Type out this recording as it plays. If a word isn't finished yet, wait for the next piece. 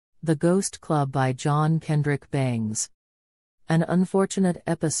The Ghost Club by John Kendrick Bangs. An unfortunate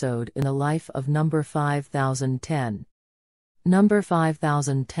episode in the life of number 5010. Number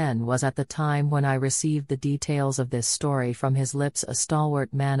 5010 was at the time when I received the details of this story from his lips a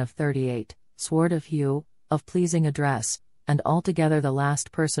stalwart man of 38, swart of hue, of pleasing address, and altogether the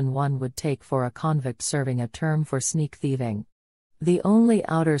last person one would take for a convict serving a term for sneak thieving. The only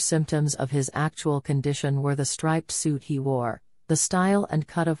outer symptoms of his actual condition were the striped suit he wore, the style and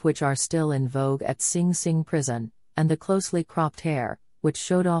cut of which are still in vogue at Sing Sing prison, and the closely cropped hair, which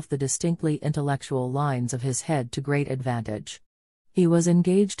showed off the distinctly intellectual lines of his head to great advantage. He was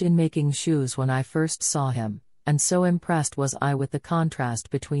engaged in making shoes when I first saw him, and so impressed was I with the contrast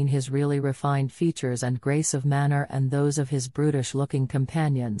between his really refined features and grace of manner and those of his brutish-looking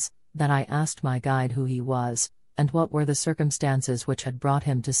companions, that I asked my guide who he was, and what were the circumstances which had brought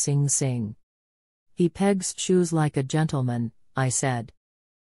him to Sing Sing. "He pegs shoes like a gentleman," I said.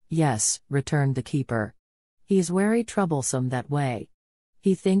 "Yes," returned the keeper. "He's very troublesome that way.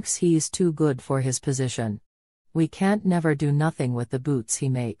 He thinks he's too good for his position. We can't never do nothing with the boots he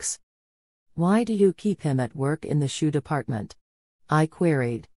makes." "Why do you keep him at work in the shoe department?" I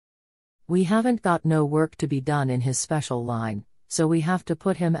queried. "We haven't got no work to be done in his special line, so we have to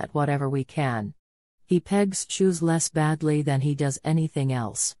put him at whatever we can. He pegs shoes less badly than he does anything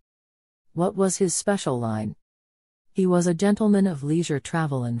else." "What was his special line?" "He was a gentleman of leisure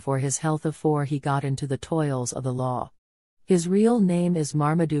travellin' for his health afore he got into the toils of the law. His real name is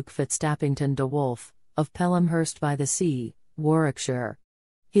Marmaduke Fitzstapington de Wolfe, of Pelhamhurst by the Sea, Warwickshire.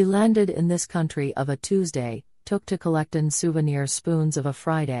 He landed in this country of a Tuesday, took to collectin' souvenir spoons of a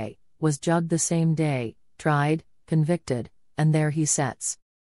Friday, was jugged the same day, tried, convicted, and there he sets.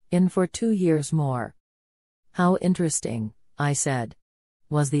 In for 2 years more." "How interesting," I said.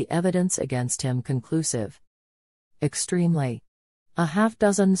 "Was the evidence against him conclusive?" "Extremely. A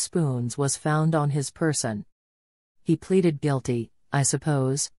half-dozen spoons was found on his person." "He pleaded guilty, I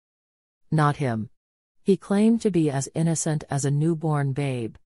suppose?" "Not him. He claimed to be as innocent as a newborn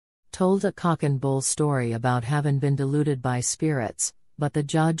babe. Told a cock-and-bull story about having been deluded by spirits, but the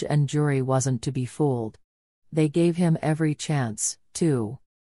judge and jury wasn't to be fooled. They gave him every chance, too.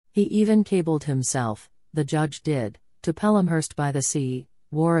 He even cabled himself, the judge did, to Pelhamhurst by the Sea,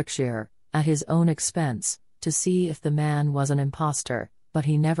 Warwickshire, at his own expense, to see if the man was an impostor, but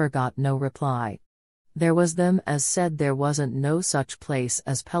he never got no reply. There was them as said there wasn't no such place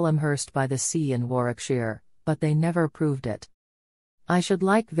as Pelhamhurst by the Sea in Warwickshire, but they never proved it." "I should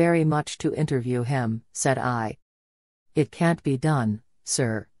like very much to interview him," said I. "It can't be done,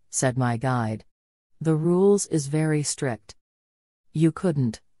 sir," said my guide. "The rules is very strict." "You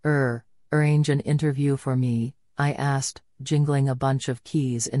couldn't, arrange an interview for me?" I asked, jingling a bunch of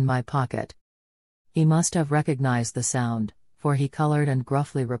keys in my pocket. He must have recognized the sound, for he colored and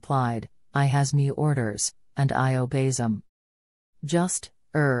gruffly replied, "I has me orders, and I obeys 'em." "Just,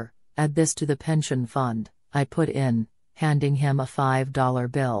 add this to the pension fund," I put in, handing him a $5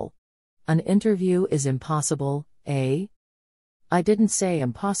 bill. "An interview is impossible, eh?" "I didn't say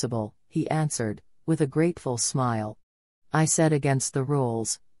impossible," he answered, with a grateful smile. "I said against the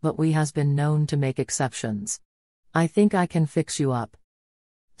rules, but we has been known to make exceptions. I think I can fix you up."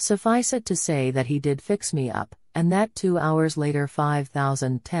 Suffice it to say that he did fix me up, and that 2 hours later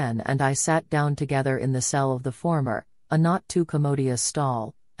 5010 and I sat down together in the cell of the former, a not too commodious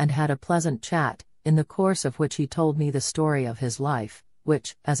stall, and had a pleasant chat, in the course of which he told me the story of his life,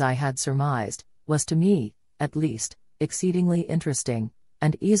 which, as I had surmised, was to me, at least, exceedingly interesting,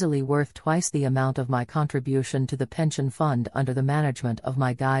 and easily worth twice the amount of my contribution to the pension fund under the management of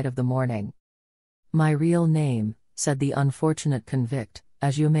my guide of the morning. "My real name," said the unfortunate convict,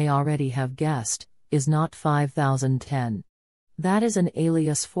 "as you may already have guessed, is not 5010. That is an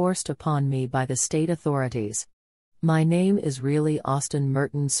alias forced upon me by the state authorities. My name is really Austin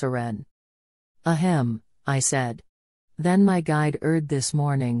Merton Seren." "Ahem," I said. "Then my guide erred this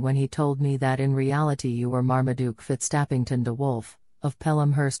morning when he told me that in reality you were Marmaduke Fitzstapington de Wolfe, of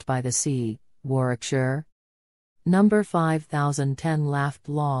Pelhamhurst by the Sea, Warwickshire?" Number 5010 laughed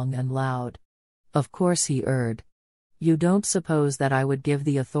long and loud. "Of course he erred. You don't suppose that I would give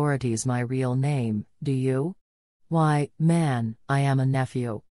the authorities my real name, do you? Why, man, I am a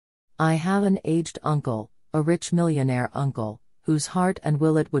nephew. I have an aged uncle, a rich millionaire uncle, whose heart and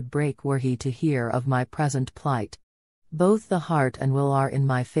will it would break were he to hear of my present plight. Both the heart and will are in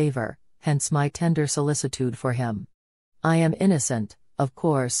my favor, hence my tender solicitude for him. I am innocent, of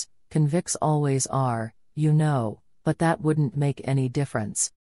course, convicts always are, you know, but that wouldn't make any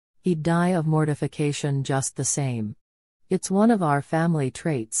difference. He'd die of mortification just the same. It's one of our family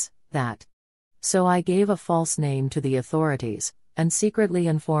traits, that. So I gave a false name to the authorities, and secretly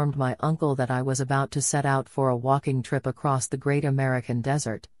informed my uncle that I was about to set out for a walking trip across the great American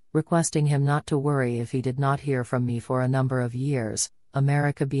desert, requesting him not to worry if he did not hear from me for a number of years,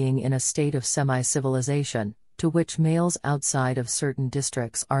 America being in a state of semi-civilization, to which males outside of certain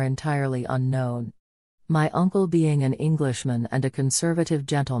districts are entirely unknown. My uncle, being an Englishman and a conservative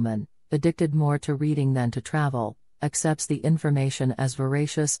gentleman, addicted more to reading than to travel, accepts the information as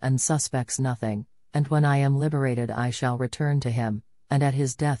veracious and suspects nothing, and when I am liberated I shall return to him, and at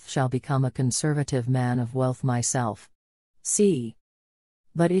his death shall become a conservative man of wealth myself. See.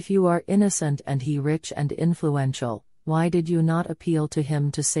 But if you are innocent and he rich and influential, why did you not appeal to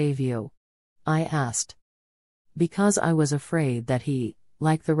him to save you? I asked. Because I was afraid that he,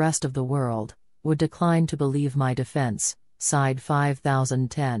 like the rest of the world, would decline to believe my defense, sighed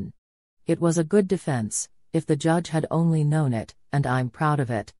 5010. It was a good defense, if the judge had only known it, and I'm proud of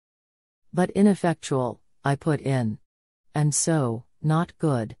it. But ineffectual, I put in. And so, not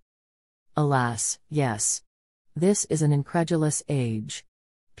good. Alas, yes. This is an incredulous age.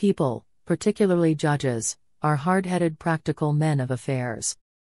 People, particularly judges, are hard-headed practical men of affairs.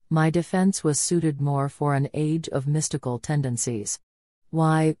 My defense was suited more for an age of mystical tendencies.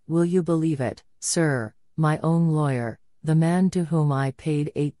 Why, will you believe it, sir, my own lawyer, the man to whom I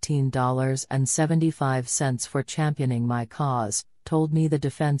paid $18.75 for championing my cause, told me the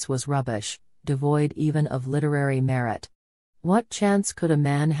defense was rubbish, devoid even of literary merit. What chance could a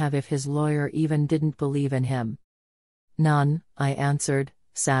man have if his lawyer even didn't believe in him? None, I answered,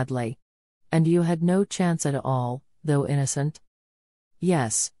 sadly. And you had no chance at all, though innocent?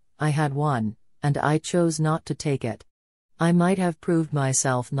 Yes, I had one, and I chose not to take it. I might have proved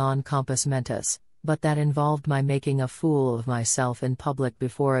myself non compos mentis, but that involved my making a fool of myself in public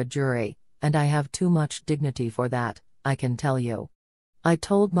before a jury, and I have too much dignity for that, I can tell you. I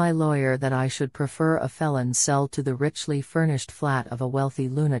told my lawyer that I should prefer a felon's cell to the richly furnished flat of a wealthy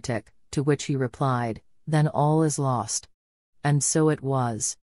lunatic, to which he replied, "Then all is lost." And so it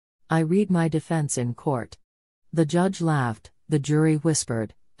was. I read my defense in court. The judge laughed, the jury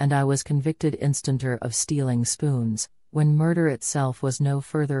whispered, and I was convicted instanter of stealing spoons, when murder itself was no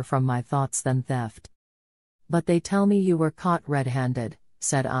further from my thoughts than theft. But they tell me you were caught red-handed,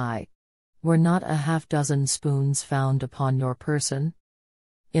 said I. Were not a half-dozen spoons found upon your person?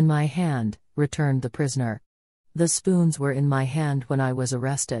 In my hand, returned the prisoner. The spoons were in my hand when I was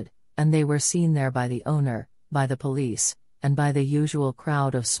arrested, and they were seen there by the owner, by the police, and by the usual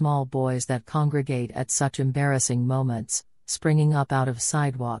crowd of small boys that congregate at such embarrassing moments, springing up out of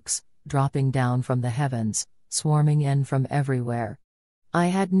sidewalks, dropping down from the heavens, swarming in from everywhere. I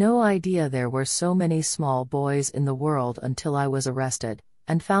had no idea there were so many small boys in the world until I was arrested,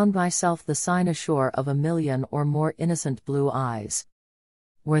 and found myself the cynosure of 1,000,000 or more innocent blue eyes.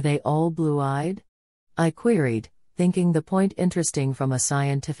 Were they all blue-eyed? I queried, thinking the point interesting from a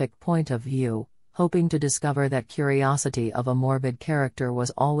scientific point of view, hoping to discover that curiosity of a morbid character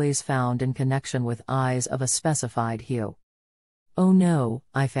was always found in connection with eyes of a specified hue. Oh no,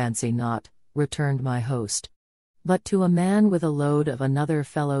 I fancy not, returned my host. But to a man with a load of another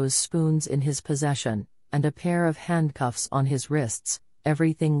fellow's spoons in his possession, and a pair of handcuffs on his wrists,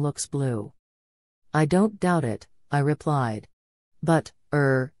 everything looks blue. I don't doubt it, I replied. But,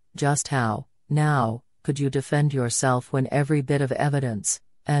 just how, now, could you defend yourself when every bit of evidence,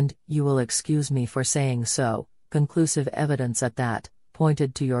 and, you will excuse me for saying so, conclusive evidence at that,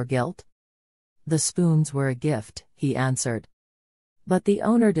 pointed to your guilt? The spoons were a gift, he answered. But the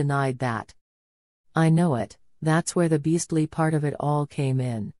owner denied that. I know it, that's where the beastly part of it all came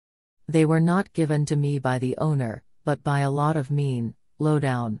in. They were not given to me by the owner, but by a lot of mean,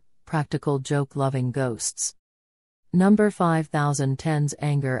 low-down, practical joke-loving ghosts. Number 5010's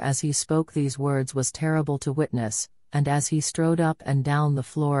anger as he spoke these words was terrible to witness, and as he strode up and down the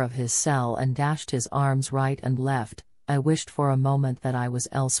floor of his cell and dashed his arms right and left, I wished for a moment that I was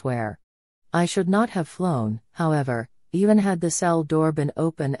elsewhere. I should not have flown, however, even had the cell door been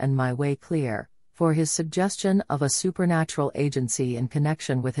open and my way clear, for his suggestion of a supernatural agency in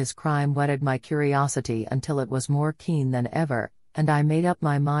connection with his crime whetted my curiosity until it was more keen than ever, and I made up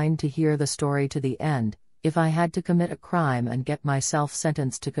my mind to hear the story to the end, if I had to commit a crime and get myself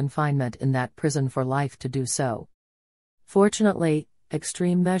sentenced to confinement in that prison for life to do so. Fortunately,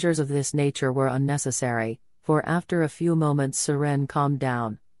 extreme measures of this nature were unnecessary, for after a few moments Seren calmed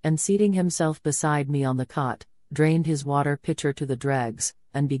down, and seating himself beside me on the cot, drained his water pitcher to the dregs,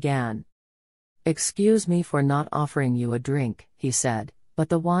 and began. "Excuse me for not offering you a drink," he said, "but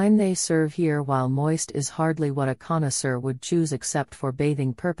the wine they serve here while moist is hardly what a connoisseur would choose except for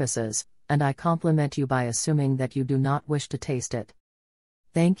bathing purposes, and I compliment you by assuming that you do not wish to taste it."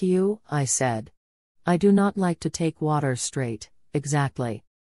 "Thank you," I said. "I do not like to take water straight, exactly.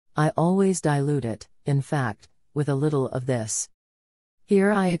 I always dilute it, in fact, with a little of this.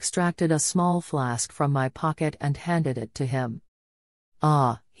 Here I extracted a small flask from my pocket and handed it to him.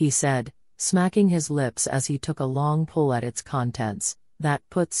 Ah, he said, smacking his lips as he took a long pull at its contents, that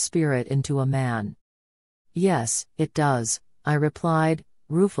puts spirit into a man. Yes, it does, I replied,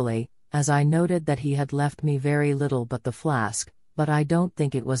 ruefully, as I noted that he had left me very little but the flask, but I don't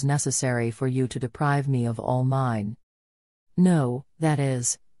think it was necessary for you to deprive me of all mine. No, that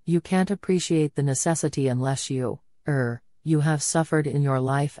is, you can't appreciate the necessity unless you have suffered in your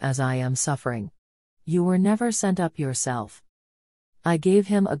life as I am suffering. You were never sent up yourself. I gave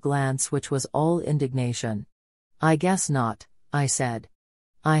him a glance which was all indignation. I guess not, I said.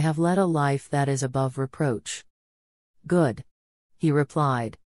 I have led a life that is above reproach. Good. He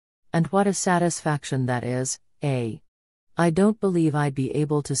replied. And what a satisfaction that is, eh? I don't believe I'd be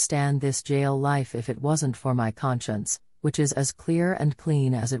able to stand this jail life if it wasn't for my conscience, which is as clear and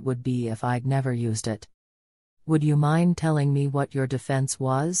clean as it would be if I'd never used it. Would you mind telling me what your defense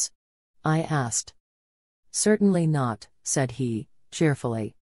was? I asked. Certainly not, said he,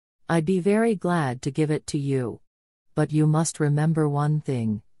 cheerfully. I'd be very glad to give it to you. But you must remember one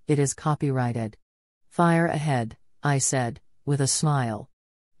thing, it is copyrighted. Fire ahead, I said, with a smile.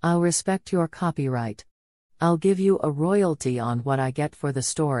 I'll respect your copyright. I'll give you a royalty on what I get for the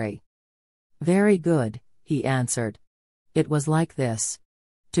story. Very good, he answered. It was like this.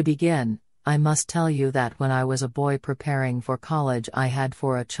 To begin, I must tell you that when I was a boy preparing for college I had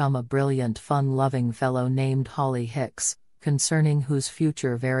for a chum a brilliant fun-loving fellow named Holly Hicks, concerning whose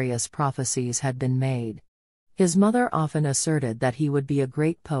future various prophecies had been made. His mother often asserted that he would be a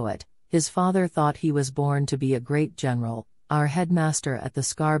great poet, his father thought he was born to be a great general, our headmaster at the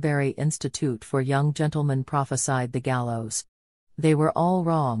Scarberry Institute for Young Gentlemen prophesied the gallows. They were all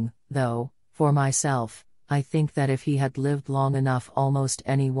wrong, though, for myself, I think that if he had lived long enough almost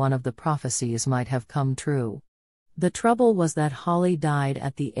any one of the prophecies might have come true. The trouble was that Holly died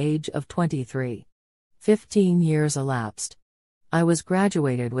at the age of 23. 15 years elapsed. I was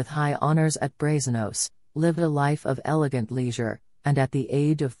graduated with high honors at Brasenose, lived a life of elegant leisure, and at the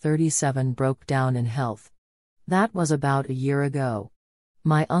age of 37 broke down in health. That was about a year ago.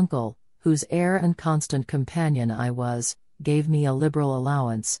 My uncle, whose heir and constant companion I was, gave me a liberal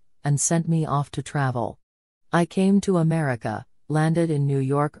allowance, and sent me off to travel. I came to America, landed in New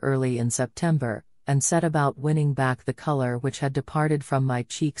York early in September, and set about winning back the color which had departed from my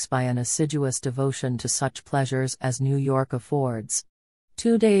cheeks by an assiduous devotion to such pleasures as New York affords.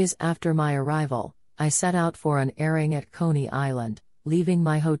 2 days after my arrival, I set out for an airing at Coney Island, leaving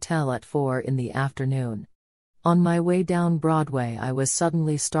my hotel at 4 in the afternoon. On my way down Broadway I was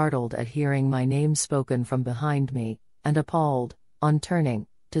suddenly startled at hearing my name spoken from behind me, and appalled, on turning,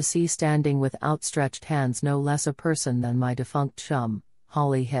 to see standing with outstretched hands no less a person than my defunct chum,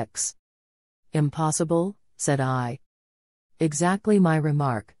 Holly Hicks. Impossible, said I. Exactly my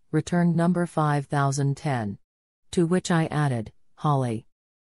remark, returned number 5010. To which I added, Holly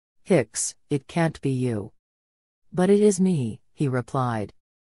Hicks, it can't be you. But it is me, he replied.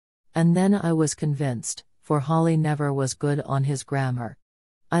 And then I was convinced, for Holly never was good on his grammar.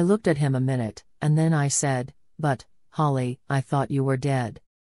 I looked at him a minute, and then I said, But, Holly, I thought you were dead.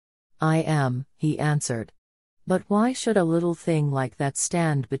 I am, he answered. But why should a little thing like that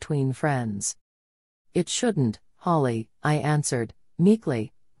stand between friends? It shouldn't, Holly, I answered,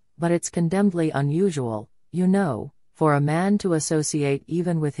 meekly. But it's condemnedly unusual, you know, for a man to associate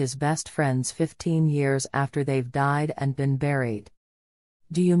even with his best friends 15 years after they've died and been buried.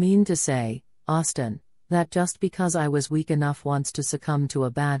 Do you mean to say, Austin, that just because I was weak enough once to succumb to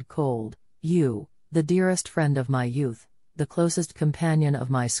a bad cold, you, the dearest friend of my youth, the closest companion of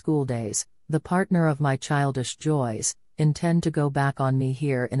my schooldays, the partner of my childish joys, intend to go back on me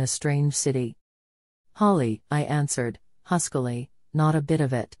here in a strange city? Holly, I answered, huskily, not a bit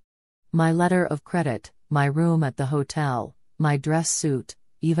of it. My letter of credit, my room at the hotel, my dress suit,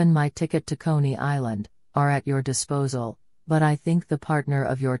 even my ticket to Coney Island, are at your disposal, but I think the partner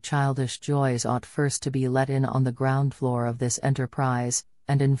of your childish joys ought first to be let in on the ground floor of this enterprise,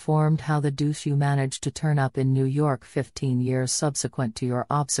 and informed how the deuce you managed to turn up in New York 15 years subsequent to your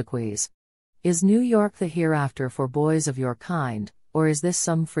obsequies. Is New York the hereafter for boys of your kind, or is this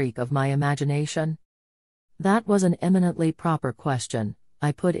some freak of my imagination? That was an eminently proper question,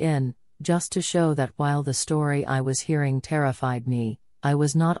 I put in, just to show that while the story I was hearing terrified me, I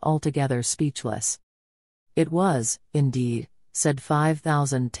was not altogether speechless. It was, indeed, said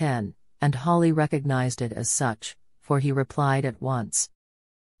 5010, and Holly recognized it as such, for he replied at once.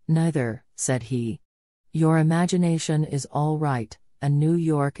 Neither, said he. Your imagination is all right, and New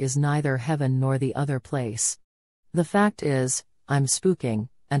York is neither heaven nor the other place. The fact is, I'm spooking,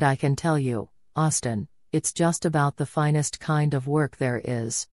 and I can tell you, Austin, it's just about the finest kind of work there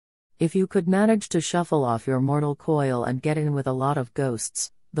is. If you could manage to shuffle off your mortal coil and get in with a lot of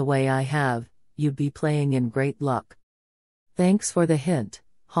ghosts, the way I have, you'd be playing in great luck. Thanks for the hint,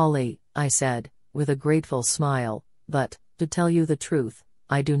 Holly, I said, with a grateful smile, but, to tell you the truth,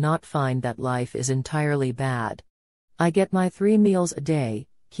 I do not find that life is entirely bad. I get my 3 meals a day,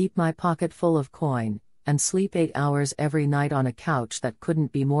 keep my pocket full of coin, and sleep 8 hours every night on a couch that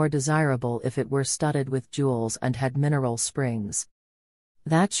couldn't be more desirable if it were studded with jewels and had mineral springs.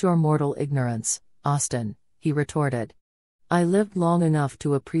 That's your mortal ignorance, Austin, he retorted. I lived long enough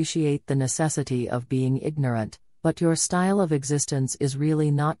to appreciate the necessity of being ignorant, but your style of existence is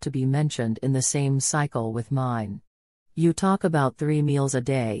really not to be mentioned in the same cycle with mine. You talk about 3 meals a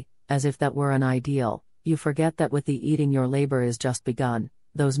day, as if that were an ideal. You forget that with the eating your labor is just begun.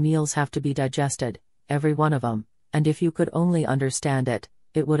 Those meals have to be digested, every one of them, and if you could only understand it,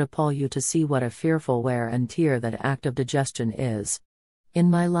 it would appall you to see what a fearful wear and tear that act of digestion is.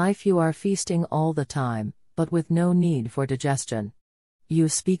 In my life you are feasting all the time, but with no need for digestion. You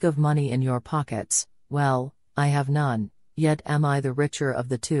speak of money in your pockets. Well, I have none, yet am I the richer of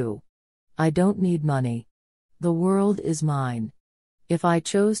the two. I don't need money. The world is mine. If I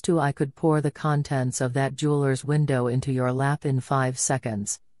chose to, I could pour the contents of that jeweler's window into your lap in 5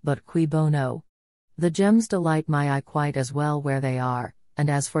 seconds, but cui bono? The gems delight my eye quite as well where they are, and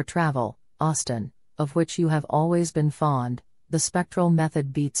as for travel, Austin, of which you have always been fond, the spectral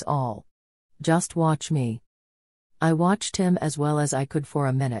method beats all. Just watch me. I watched him as well as I could for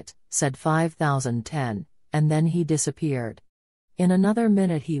a minute, said 5010, and then he disappeared. In another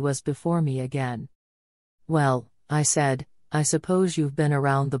minute he was before me again. Well, I said, I suppose you've been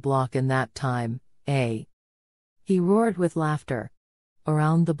around the block in that time, eh? He roared with laughter.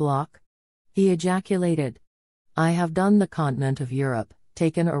 Around the block? He ejaculated. I have done the continent of Europe,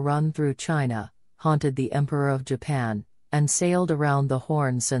 taken a run through China, haunted the Emperor of Japan, and sailed around the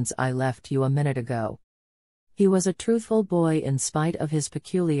Horn since I left you a minute ago. He was a truthful boy in spite of his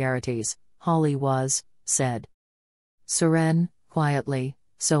peculiarities, Holly said Seren, quietly,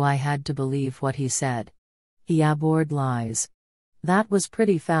 so I had to believe what he said. He abhorred lies. That was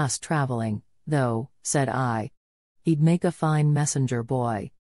pretty fast traveling, though, said I. He'd make a fine messenger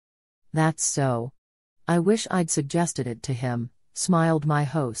boy. That's so. I wish I'd suggested it to him, smiled my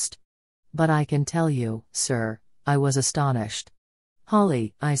host. But I can tell you, sir, I was astonished.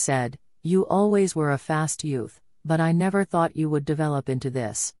 Holly, I said, you always were a fast youth, but I never thought you would develop into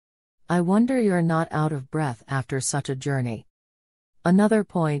this. I wonder you're not out of breath after such a journey. Another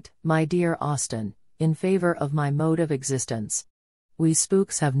point, my dear Austin, in favor of my mode of existence. We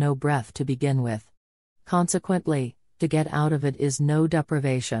spooks have no breath to begin with. Consequently, to get out of it is no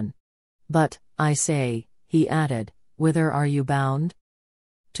deprivation. But, I say, he added, whither are you bound?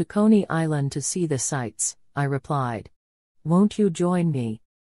 To Coney Island to see the sights, I replied. Won't you join me?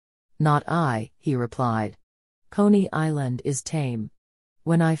 Not I, he replied. Coney Island is tame.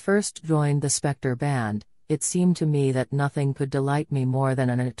 When I first joined the Spectre Band, it seemed to me that nothing could delight me more than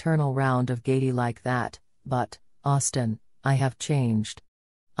an eternal round of gaiety like that, but, Austin, I have changed.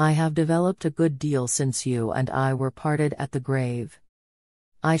 I have developed a good deal since you and I were parted at the grave.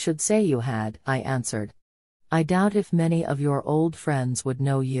 I should say you had, I answered. I doubt if many of your old friends would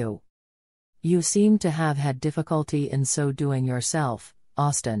know you. You seem to have had difficulty in so doing yourself,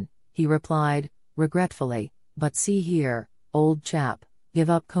 Austin, he replied, regretfully, but see here, old chap, give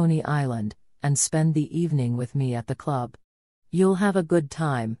up Coney Island, and spend the evening with me at the club. You'll have a good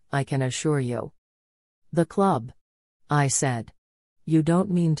time, I can assure you. The club? I said. You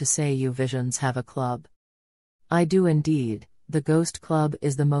don't mean to say you visions have a club? I do indeed. The Ghost Club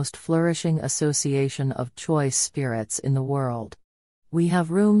is the most flourishing association of choice spirits in the world. We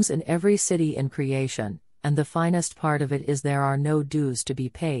have rooms in every city in creation, and the finest part of it is there are no dues to be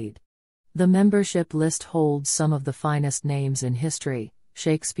paid. The membership list holds some of the finest names in history: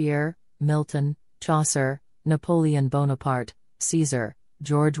 Shakespeare, Milton, Chaucer, Napoleon Bonaparte, Caesar,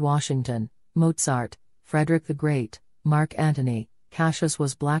 George Washington, Mozart, Frederick the Great, Mark Antony, Cassius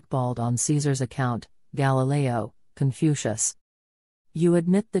was blackballed on Caesar's account, Galileo, Confucius. You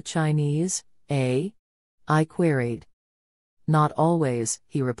admit the Chinese, eh? I queried. Not always,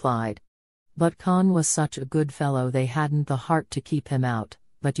 he replied. But Khan was such a good fellow they hadn't the heart to keep him out,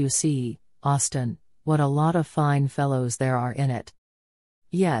 but you see, Austin, what a lot of fine fellows there are in it.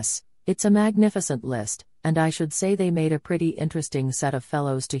 Yes, it's a magnificent list, and I should say they made a pretty interesting set of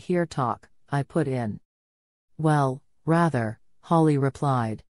fellows to hear talk, I put in. Well, rather, Holly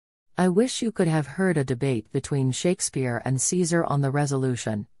replied. I wish you could have heard a debate between Shakespeare and Caesar on the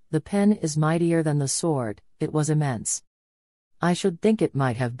resolution, the pen is mightier than the sword. It was immense. I should think it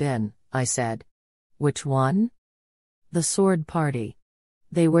might have been, I said. Which one? The sword party.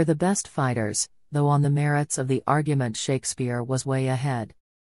 They were the best fighters, though on the merits of the argument Shakespeare was way ahead.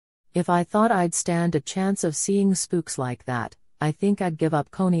 If I thought I'd stand a chance of seeing spooks like that, I think I'd give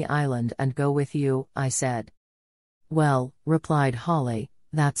up Coney Island and go with you, I said. Well, replied Holly,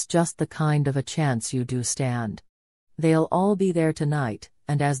 that's just the kind of a chance you do stand. They'll all be there tonight,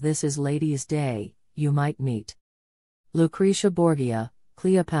 and as this is Ladies' Day, you might meet Lucretia Borgia,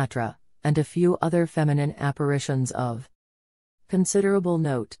 Cleopatra, and a few other feminine apparitions of considerable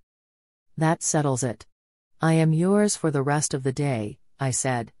note. That settles it. I am yours for the rest of the day, I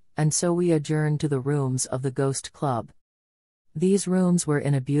said, and so we adjourned to the rooms of the Ghost Club. These rooms were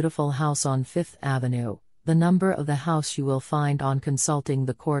in a beautiful house on Fifth Avenue, the number of the house you will find on consulting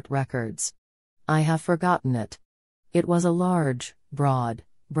the court records. I have forgotten it. It was a large, broad,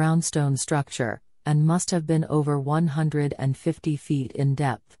 brownstone structure, and must have been over 150 feet in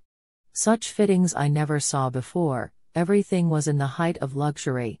depth. Such fittings I never saw before. Everything was in the height of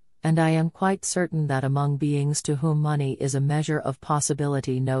luxury, and I am quite certain that among beings to whom money is a measure of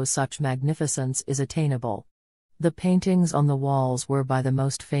possibility no such magnificence is attainable. The paintings on the walls were by the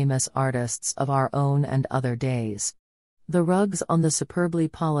most famous artists of our own and other days. The rugs on the superbly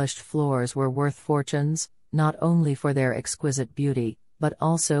polished floors were worth fortunes, not only for their exquisite beauty, but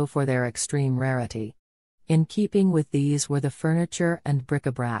also for their extreme rarity. In keeping with these were the furniture and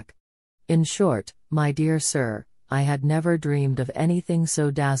bric-a-brac. In short, my dear sir, I had never dreamed of anything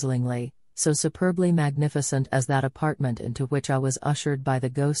so dazzlingly, so superbly magnificent as that apartment into which I was ushered by the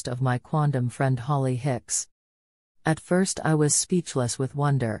ghost of my quondam friend Holly Hicks. At first I was speechless with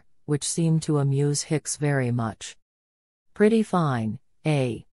wonder, which seemed to amuse Hicks very much. Pretty fine,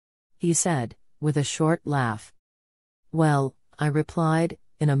 eh? He said, with a short laugh. Well, I replied,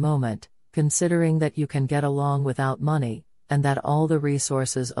 in a moment, considering that you can get along without money, and that all the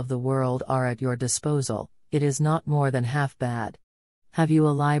resources of the world are at your disposal, it is not more than half bad. Have you a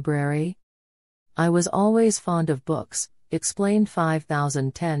library? I was always fond of books, explained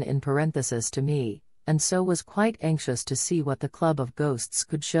 5010 in parenthesis to me, and so was quite anxious to see what the Club of Ghosts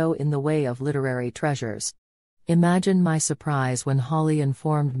could show in the way of literary treasures. Imagine my surprise when Holly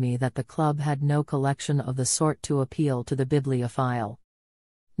informed me that the club had no collection of the sort to appeal to the bibliophile.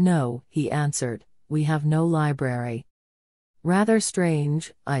 No, he answered, we have no library. Rather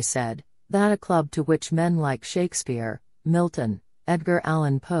strange, I said, that a club to which men like Shakespeare, Milton, Edgar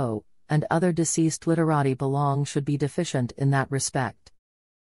Allan Poe, and other deceased literati belong should be deficient in that respect.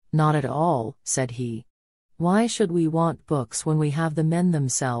 Not at all, said he. Why should we want books when we have the men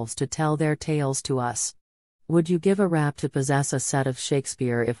themselves to tell their tales to us? Would you give a rap to possess a set of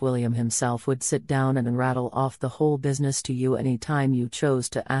Shakespeare if William himself would sit down and rattle off the whole business to you any time you chose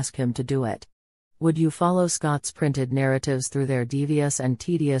to ask him to do it? Would you follow Scott's printed narratives through their devious and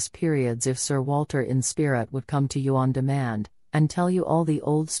tedious periods if Sir Walter in spirit would come to you on demand, and tell you all the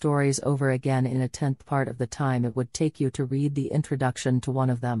old stories over again in a tenth part of the time it would take you to read the introduction to one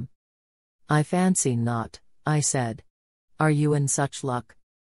of them? I fancy not, I said. Are you in such luck?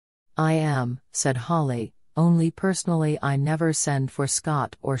 I am, said Holly, only personally I never send for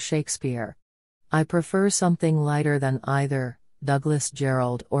Scott or Shakespeare. I prefer something lighter than either, Douglas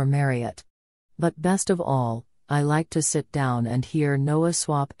Jerrold or Marryat. But best of all, I like to sit down and hear Noah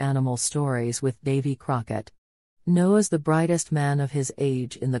swap animal stories with Davy Crockett. Noah's the brightest man of his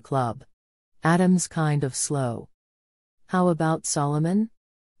age in the club. Adam's kind of slow. How about Solomon?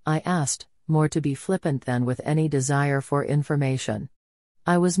 I asked, more to be flippant than with any desire for information.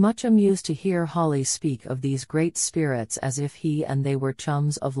 I was much amused to hear Holly speak of these great spirits as if he and they were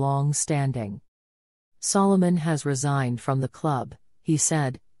chums of long standing. Solomon has resigned from the club, he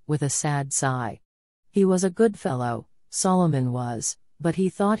said, with a sad sigh. He was a good fellow, Solomon was, but he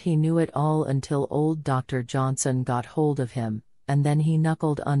thought he knew it all until old Dr. Johnson got hold of him, and then he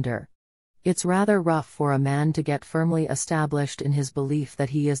knuckled under. It's rather rough for a man to get firmly established in his belief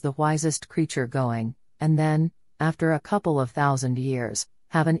that he is the wisest creature going, and then, after a couple of 1,000 years,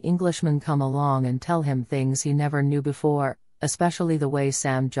 have an Englishman come along and tell him things he never knew before, especially the way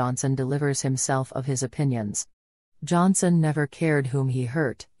Sam Johnson delivers himself of his opinions. Johnson never cared whom he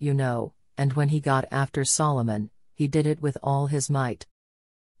hurt, you know, and when he got after Solomon, he did it with all his might.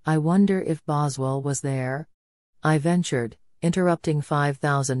 I wonder if Boswell was there? I ventured, interrupting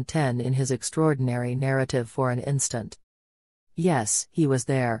 5010 in his extraordinary narrative for an instant. Yes, he was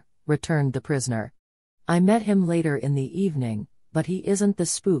there, returned the prisoner. I met him later in the evening, but he isn't the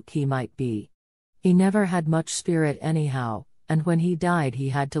spook he might be. He never had much spirit anyhow, and when he died he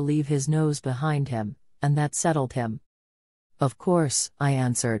had to leave his nose behind him, and that settled him. Of course, I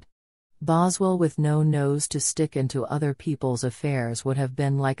answered. Boswell with no nose to stick into other people's affairs would have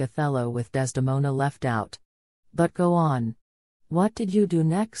been like Othello with Desdemona left out. But go on. What did you do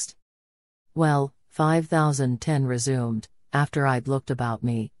next? Well, 5010 resumed, after I'd looked about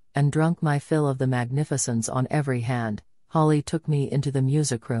me, and drunk my fill of the magnificence on every hand, Holly took me into the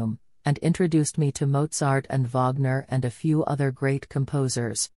music room, and introduced me to Mozart and Wagner and a few other great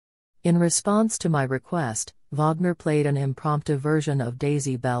composers. In response to my request, Wagner played an impromptu version of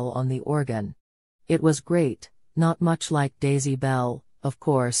Daisy Bell on the organ. It was great, not much like Daisy Bell, of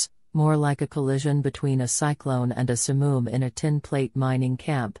course, more like a collision between a cyclone and a simoom in a tin plate mining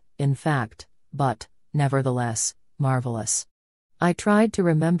camp, in fact, but, nevertheless, marvelous. I tried to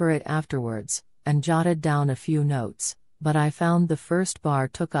remember it afterwards, and jotted down a few notes, but I found the first bar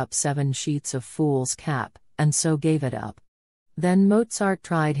took up 7 sheets of fool's cap, and so gave it up. Then Mozart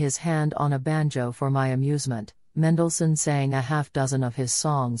tried his hand on a banjo for my amusement, Mendelssohn sang a half-dozen of his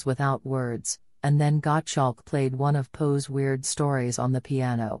songs without words, and then Gottschalk played one of Poe's weird stories on the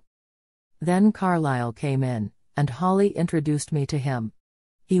piano. Then Carlyle came in, and Holly introduced me to him.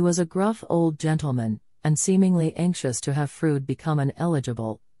 He was a gruff old gentleman, and seemingly anxious to have Froude become an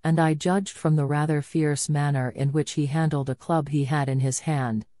eligible, and I judged from the rather fierce manner in which he handled a club he had in his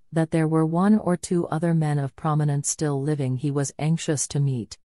hand, that there were 1 or 2 other men of prominence still living he was anxious to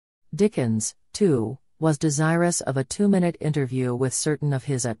meet. Dickens, too, was desirous of a 2-minute interview with certain of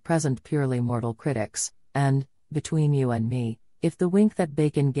his at present purely mortal critics, and, between you and me, if the wink that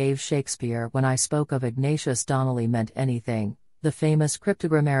Bacon gave Shakespeare when I spoke of Ignatius Donnelly meant anything, the famous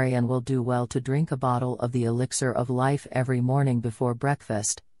cryptogrammarian will do well to drink a bottle of the elixir of life every morning before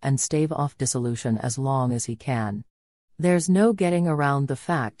breakfast, and stave off dissolution as long as he can. There's no getting around the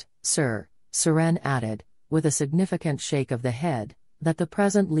fact, sir, Suren added, with a significant shake of the head, that the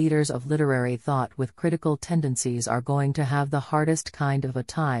present leaders of literary thought with critical tendencies are going to have the hardest kind of a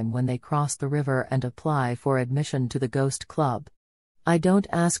time when they cross the river and apply for admission to the Ghost Club. I don't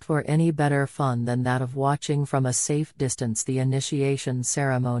ask for any better fun than that of watching from a safe distance the initiation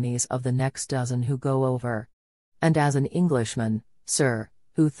ceremonies of the next dozen who go over. And as an Englishman, sir,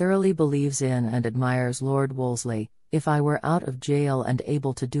 who thoroughly believes in and admires Lord Wolseley, if I were out of jail and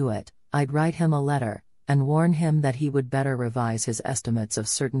able to do it, I'd write him a letter, and warn him that he would better revise his estimates of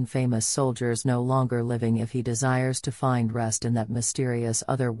certain famous soldiers no longer living if he desires to find rest in that mysterious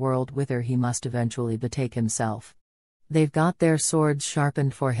other world whither he must eventually betake himself. They've got their swords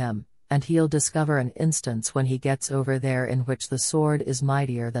sharpened for him, and he'll discover an instance when he gets over there in which the sword is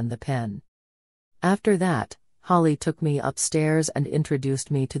mightier than the pen. After that, Holly took me upstairs and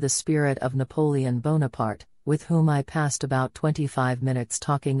introduced me to the spirit of Napoleon Bonaparte, with whom I passed about 25 minutes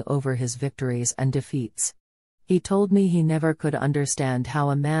talking over his victories and defeats. He told me he never could understand how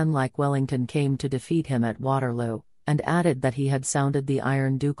a man like Wellington came to defeat him at Waterloo, and added that he had sounded the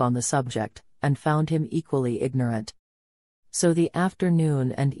Iron Duke on the subject, and found him equally ignorant. So the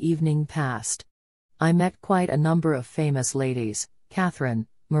afternoon and evening passed. I met quite a number of famous ladies, Catherine,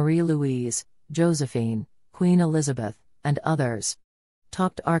 Marie-Louise, Josephine, Queen Elizabeth, and others.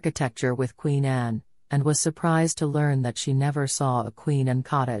 Talked architecture with Queen Anne, and was surprised to learn that she never saw a Queen Anne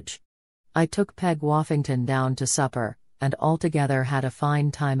cottage. I took Peg Woffington down to supper, and altogether had a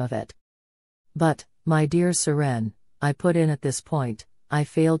fine time of it. But, my dear Suren, I put in at this point, I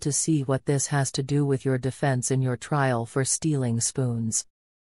fail to see what this has to do with your defense in your trial for stealing spoons.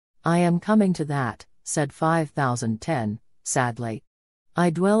 I am coming to that, said 5010, sadly. I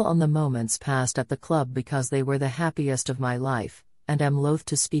dwell on the moments passed at the club because they were the happiest of my life, and am loath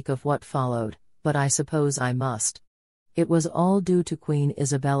to speak of what followed, but I suppose I must. It was all due to Queen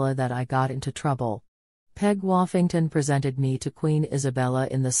Isabella that I got into trouble. Peg Woffington presented me to Queen Isabella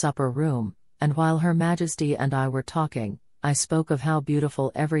in the supper room, and while Her Majesty and I were talking, I spoke of how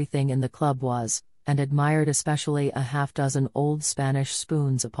beautiful everything in the club was, and admired especially a half-dozen old Spanish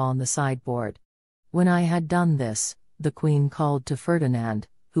spoons upon the sideboard. When I had done this, the Queen called to Ferdinand,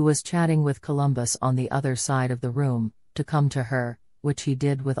 who was chatting with Columbus on the other side of the room, to come to her, which he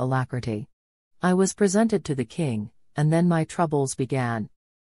did with alacrity. I was presented to the King, and then my troubles began.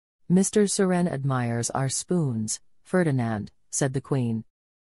 Mr. Suren admires our spoons, Ferdinand, said the Queen.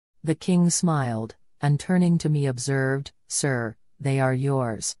 The King smiled, and turning to me observed, Sir, they are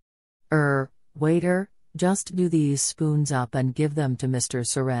yours. Waiter, just do these spoons up and give them to Mr.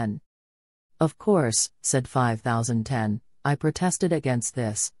 Suren. Of course, said 5010, I protested against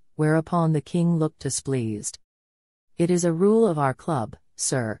this, whereupon the King looked displeased. It is a rule of our club,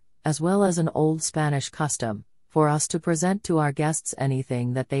 sir, as well as an old Spanish custom, for us to present to our guests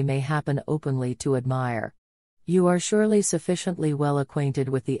anything that they may happen openly to admire. You are surely sufficiently well acquainted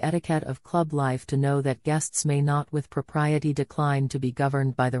with the etiquette of club life to know that guests may not with propriety decline to be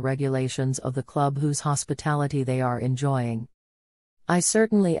governed by the regulations of the club whose hospitality they are enjoying. I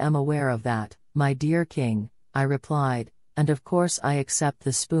certainly am aware of that, my dear king, I replied, and of course I accept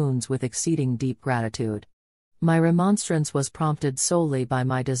the spoons with exceeding deep gratitude. My remonstrance was prompted solely by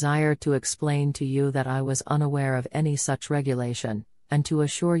my desire to explain to you that I was unaware of any such regulation, and to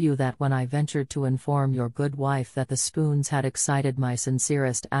assure you that when I ventured to inform your good wife that the spoons had excited my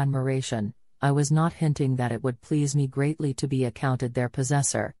sincerest admiration, I was not hinting that it would please me greatly to be accounted their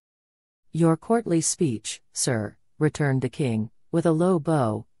possessor. Your courtly speech, sir, returned the king, with a low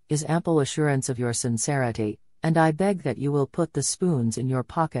bow, is ample assurance of your sincerity, and I beg that you will put the spoons in your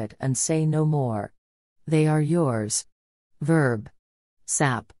pocket and say no more. They are yours. Verb.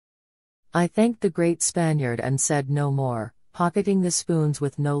 Sap. I thanked the great Spaniard and said no more, pocketing the spoons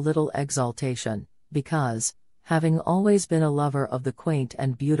with no little exultation, because, having always been a lover of the quaint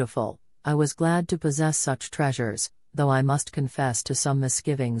and beautiful, I was glad to possess such treasures, though I must confess to some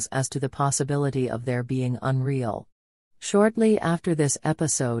misgivings as to the possibility of their being unreal. Shortly after this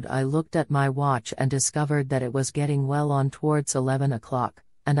episode I looked at my watch and discovered that it was getting well on towards 11 o'clock,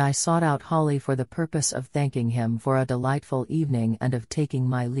 and I sought out Holly for the purpose of thanking him for a delightful evening and of taking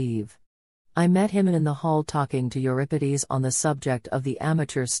my leave. I met him in the hall talking to Euripides on the subject of the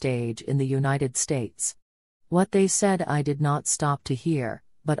amateur stage in the United States. What they said I did not stop to hear,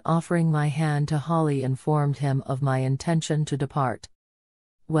 but offering my hand to Holly informed him of my intention to depart.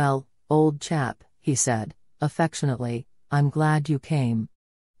 "Well, old chap," he said, affectionately, "I'm glad you came.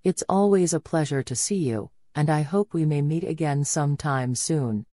 It's always a pleasure to see you, and I hope we may meet again some time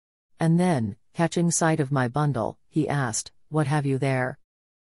soon." And then, catching sight of my bundle, he asked, "What have you there?"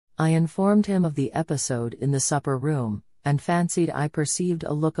 I informed him of the episode in the supper room, and fancied I perceived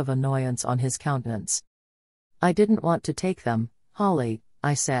a look of annoyance on his countenance. "I didn't want to take them, Holly,"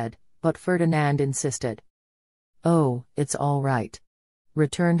 I said, but Ferdinand insisted. "Oh, it's all right,"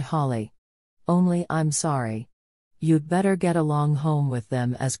 returned Holly. "Only I'm sorry. You'd better get along home with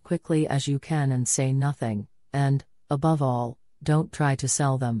them as quickly as you can and say nothing, and, above all, don't try to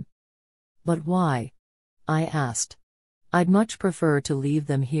sell them." "But why?" I asked. "I'd much prefer to leave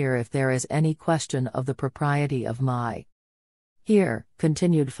them here if there is any question of the propriety of my—" "Here,"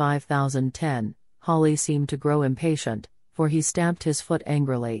 continued 5010, Holly seemed to grow impatient, for he stamped his foot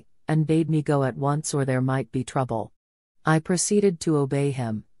angrily, and bade me go at once or there might be trouble. I proceeded to obey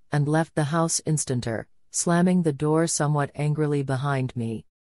him, and left the house instanter, slamming the door somewhat angrily behind me.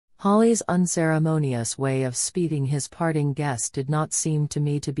 Holly's unceremonious way of speeding his parting guest did not seem to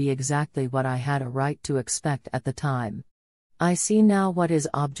me to be exactly what I had a right to expect at the time. I see now what his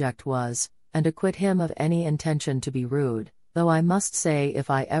object was, and acquit him of any intention to be rude, though I must say if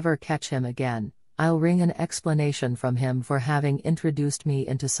I ever catch him again, I'll wring an explanation from him for having introduced me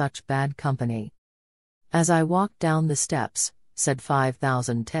into such bad company. As I walked down the steps, said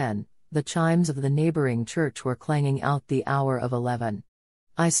 5010, the chimes of the neighboring church were clanging out the hour of 11.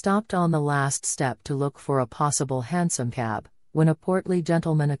 I stopped on the last step to look for a possible hansom cab, when a portly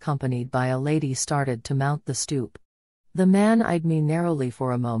gentleman accompanied by a lady started to mount the stoop. The man eyed me narrowly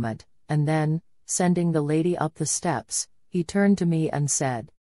for a moment, and then, sending the lady up the steps, he turned to me and said,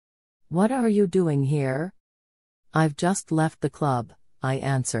 "What are you doing here?" "I've just left the club," I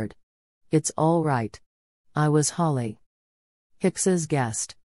answered. "It's all right. I was Holly Hicks's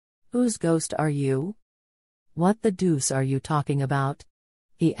guest." "Whose ghost are you?" "What the deuce are you talking about?"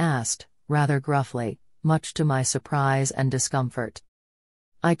 he asked, rather gruffly, much to my surprise and discomfort.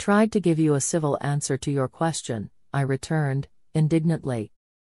 "I tried to give you a civil answer to your question," I returned, indignantly.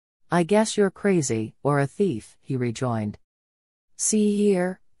 "I guess you're crazy, or a thief," he rejoined. "See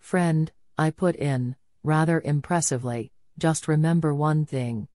here, friend," I put in, rather impressively, "just remember one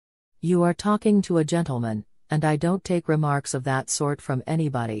thing. You are talking to a gentleman, and I don't take remarks of that sort from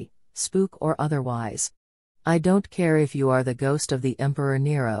anybody, spook or otherwise. I don't care if you are the ghost of the Emperor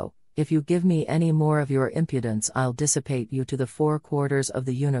Nero. If you give me any more of your impudence, I'll dissipate you to the four quarters of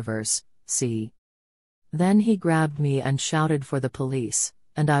the universe, see?" Then he grabbed me and shouted for the police,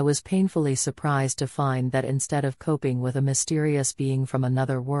 and I was painfully surprised to find that instead of coping with a mysterious being from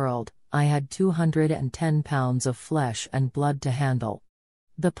another world, I had 210 pounds of flesh and blood to handle.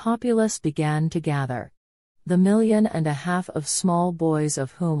 The populace began to gather. The 1.5 million of small boys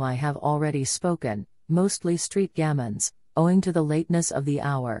of whom I have already spoken, mostly street gamins, owing to the lateness of the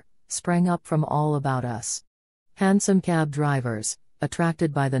hour, sprang up from all about us. Hansom cab drivers,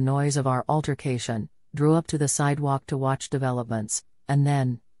 attracted by the noise of our altercation, drew up to the sidewalk to watch developments, and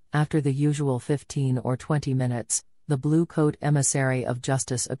then, after the usual 15 or 20 minutes, the blue-coat emissary of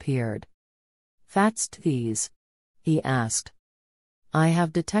justice appeared. "Fats to these," he asked. I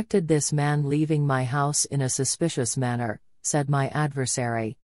have detected this man leaving my house in a suspicious manner, said my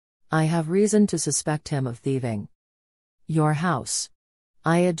adversary. I have reason to suspect him of thieving. Your house?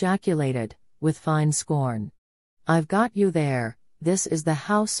 I ejaculated, with fine scorn. I've got you there. This is the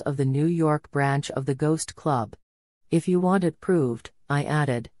house of the New York branch of the Ghost Club. If you want it proved, I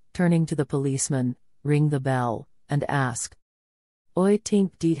added, turning to the policeman, ring the bell, and ask. I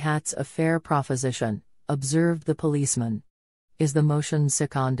think that's a fair proposition, observed the policeman. Is the motion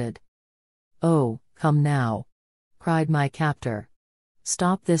seconded? Oh, come now, cried my captor.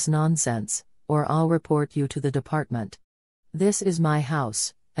 Stop this nonsense, or I'll report you to the department. This is my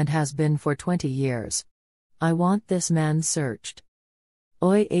house, and has been for 20 years. I want this man searched.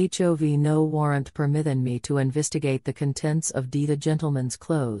 I have no warrant permitting me to investigate the contents of the gentleman's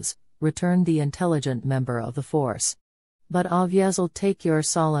clothes, returned the intelligent member of the force. But I'll take your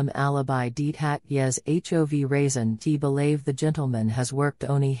solemn alibi dat yes hov reason to believe the gentleman has worked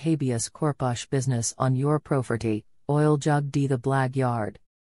oni habeas corpus business on your property, oil jug the blag yard.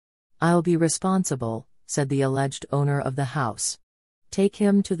 I'll be responsible, said the alleged owner of the house. Take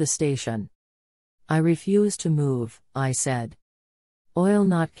him to the station. I refuse to move, I said. I'll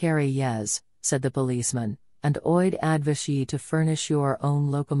not carry yes, said the policeman, and I'd advise ye to furnish your own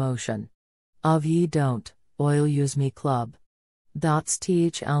locomotion. Of ye don't, I'll use me club. That's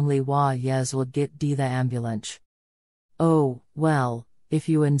teach only why yes will get the ambulance. Oh, well, if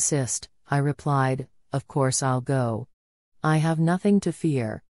you insist, I replied, of course I'll go. I have nothing to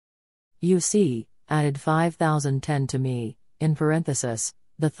fear. You see, added 5010 to me, in parenthesis,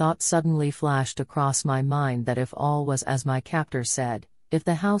 the thought suddenly flashed across my mind that if all was as my captor said, if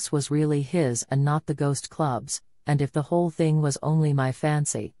the house was really his and not the Ghost Club's, and if the whole thing was only my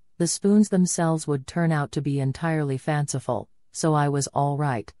fancy, the spoons themselves would turn out to be entirely fanciful, so I was all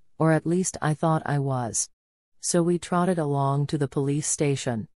right, or at least I thought I was. So we trotted along to the police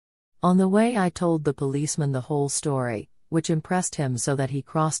station. On the way I told the policeman the whole story, which impressed him so that he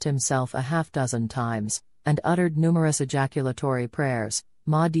crossed himself a half-dozen times, and uttered numerous ejaculatory prayers,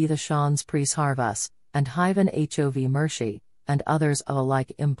 Ma di the Shans Pris Harvas, and Hyven Hov Mercy, and others of a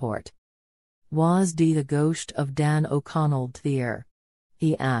like import. Was the ghost of Dan O'Connell there?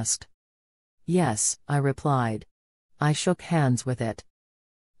 He asked. Yes, I replied. I shook hands with it.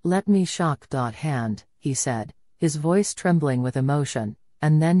 Let me shock hand, he said, his voice trembling with emotion,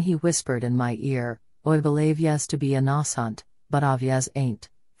 and then he whispered in my ear, I believe yes to be a innocent, but of yes ain't,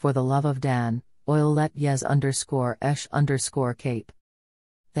 for the love of Dan, I'll let yes _cape.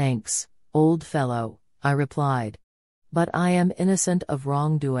 Thanks, old fellow, I replied. But I am innocent of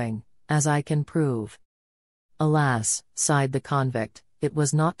wrongdoing, as I can prove. Alas, sighed the convict, it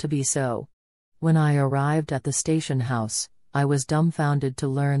was not to be so. When I arrived at the station house, I was dumbfounded to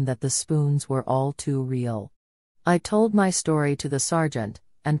learn that the spoons were all too real. I told my story to the sergeant,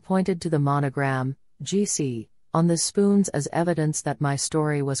 and pointed to the monogram, GC, on the spoons as evidence that my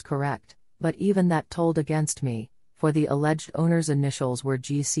story was correct, but even that told against me, for the alleged owner's initials were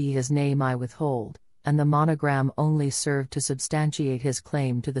GC. His name I withhold, and the monogram only served to substantiate his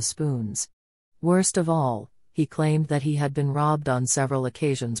claim to the spoons. Worst of all, he claimed that he had been robbed on several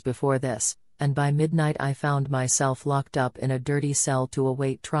occasions before this, and by midnight I found myself locked up in a dirty cell to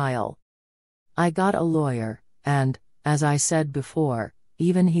await trial. I got a lawyer, and, as I said before,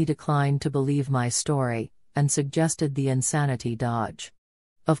 even he declined to believe my story, and suggested the insanity dodge.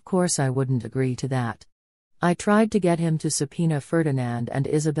 Of course I wouldn't agree to that. I tried to get him to subpoena Ferdinand and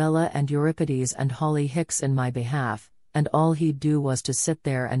Isabella and Euripides and Holly Hicks in my behalf, and all he'd do was to sit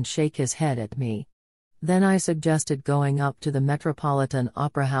there and shake his head at me. Then I suggested going up to the Metropolitan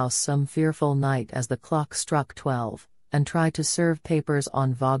Opera House some fearful night as the clock struck 12, and try to serve papers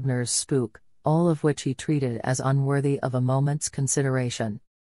on Wagner's Spook, all of which he treated as unworthy of a moment's consideration.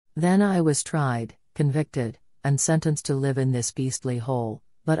 Then I was tried, convicted, and sentenced to live in this beastly hole,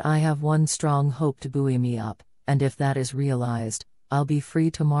 but I have one strong hope to buoy me up, and if that is realized, I'll be free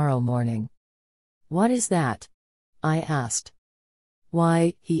tomorrow morning. What is that? I asked.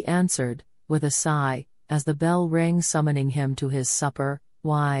 Why, he answered, with a sigh, as the bell rang summoning him to his supper,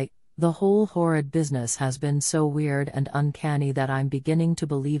 why, the whole horrid business has been so weird and uncanny that I'm beginning to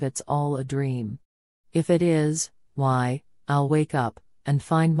believe it's all a dream. If it is, why, I'll wake up, and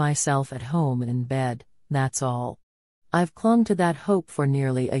find myself at home in bed, that's all. I've clung to that hope for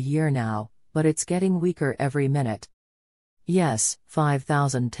nearly a year now, but it's getting weaker every minute. Yes,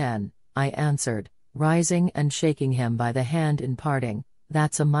 5010, I answered, rising and shaking him by the hand in parting,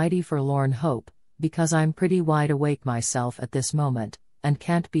 that's a mighty forlorn hope, because I'm pretty wide awake myself at this moment, and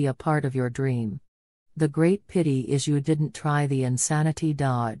can't be a part of your dream. The great pity is you didn't try the insanity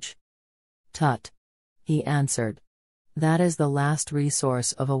dodge. Tut! He answered, That is the last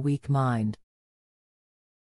resource of a weak mind.